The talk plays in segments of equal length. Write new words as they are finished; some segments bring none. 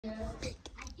Okay,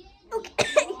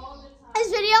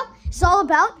 this video is all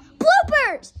about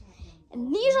bloopers.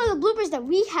 And these are the bloopers that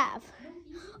we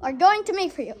are going to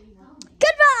make for you.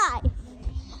 Goodbye!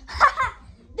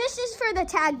 This is for the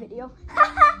tag video.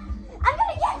 I'm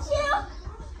gonna get you!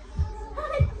 I'm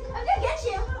gonna get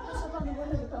you!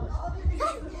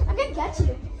 I'm gonna get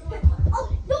you.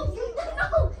 Oh, no,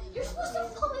 you're supposed to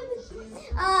follow this.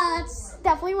 It's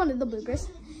definitely one of the bloopers.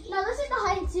 Now this is the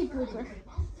hide and seek blooper.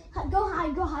 Go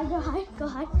hide, go hide, go hide, go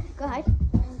hide, go hide.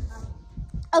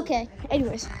 Okay,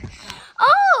 anyways.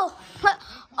 Oh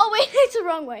wait, it's the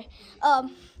wrong way.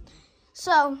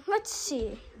 So let's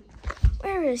see.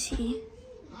 Where is he?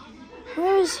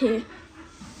 Where is he?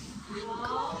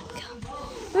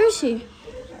 Where is he?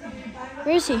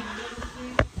 Where is he?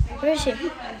 Where is he?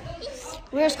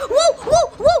 Where's? Whoa!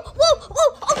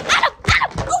 Oh, Adam!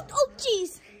 Oh,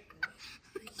 jeez.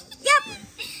 Yep,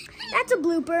 that's a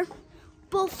blooper.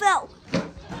 Both fell.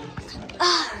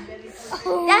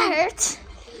 That hurts.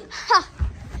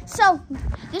 So,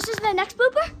 this is the next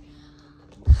blooper.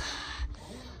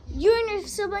 You and your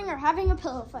sibling are having a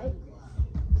pillow fight.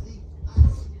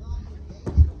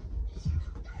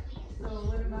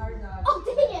 Oh,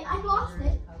 dang it, I lost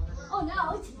it. Oh,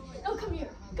 no. Oh, come here.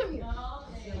 Come here.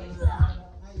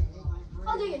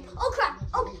 Oh, dang it. Oh, crap.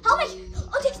 Oh, help me.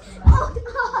 Oh, jeez. Oh,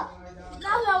 no,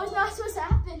 that was not supposed to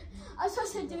happen. I was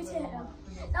supposed to do it to him.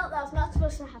 No, that was not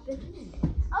supposed to happen.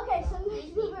 Okay, so the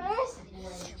next blooper is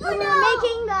we're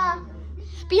making the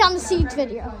behind the scenes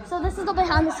video. So this is the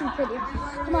behind the scenes video.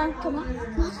 Come on.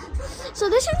 So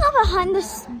this is not behind the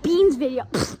beans video.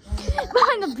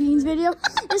 Behind the beans video.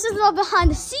 This is not behind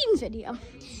the scenes video.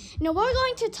 Now we're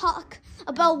going to talk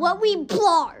about what we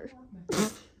blar.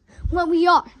 What we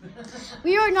are.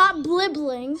 We are not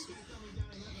bliblings.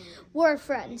 We're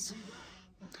friends.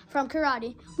 From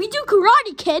karate. We do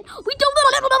karate, kid. We do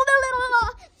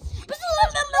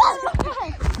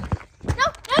No,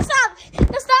 stop.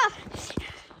 No, stop.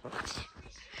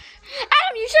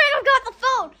 Adam, you should have got the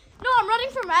phone. No, I'm running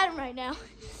from Adam right now.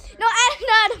 No,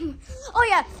 Adam. Oh,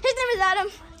 yeah. His name is Adam.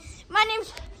 My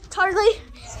name's Charlie.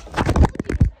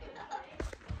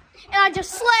 And I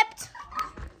just slept.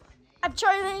 I'm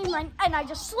Charlie, and I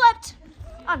just slept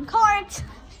on cards.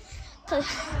 And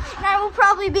I will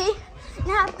probably be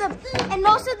and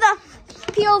most of the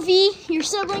POV, your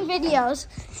sibling videos.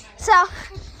 So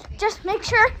just make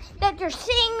sure that you're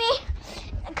seeing me,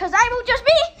 because I will just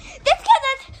be this kid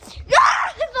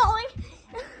that's falling.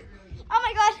 Oh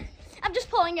my God, I'm just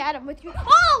pulling at him with you.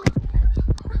 Oh,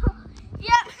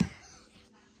 yep,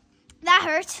 that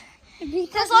hurts.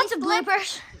 There's lots of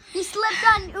bloopers. He slipped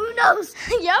on Unos.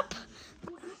 Yep,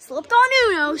 slipped on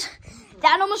Unos.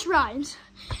 That almost rhymes.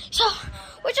 So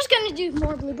we're just gonna do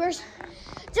more bloopers.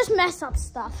 Just mess up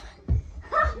stuff.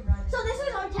 So this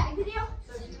is our tag video.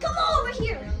 Come on over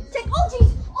here. Oh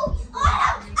jeez. Oh,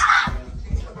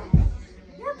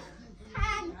 Yep.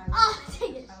 Tag. Oh,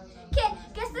 take it. Okay,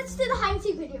 guess let's do the hide and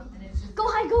seek video. Go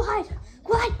hide, go hide.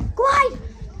 Go hide, go hide.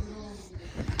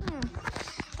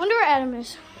 Wonder where Adam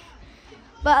is.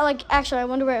 But actually I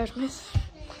wonder where Adam is.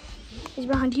 He's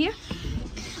behind here.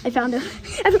 I found him.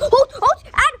 Adam, Adam,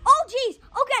 oh jeez.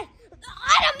 Okay.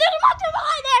 Adam, there's a monster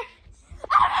behind there.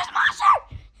 Adam, there's a monster!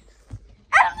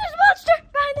 Adam, there's a monster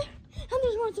behind there! Adam,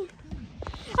 there's a monster!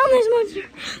 Adam, there's a monster!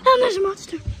 Adam, there's a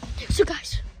monster! So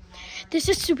guys, this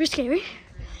is super scary,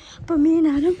 but me and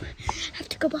Adam have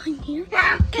to go behind here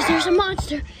because there's a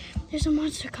monster. There's a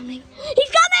monster coming.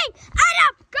 He's coming!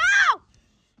 Adam, go!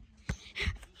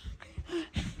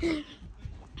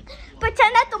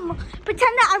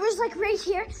 Pretend that I was right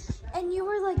here and you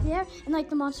were there and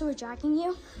the monster was dragging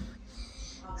you.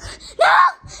 No!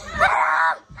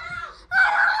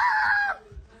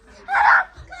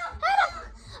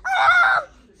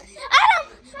 Adam!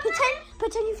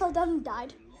 Pretend you fell down and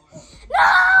died. No!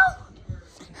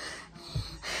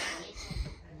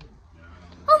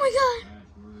 Oh my God.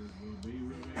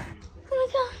 Oh my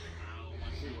God.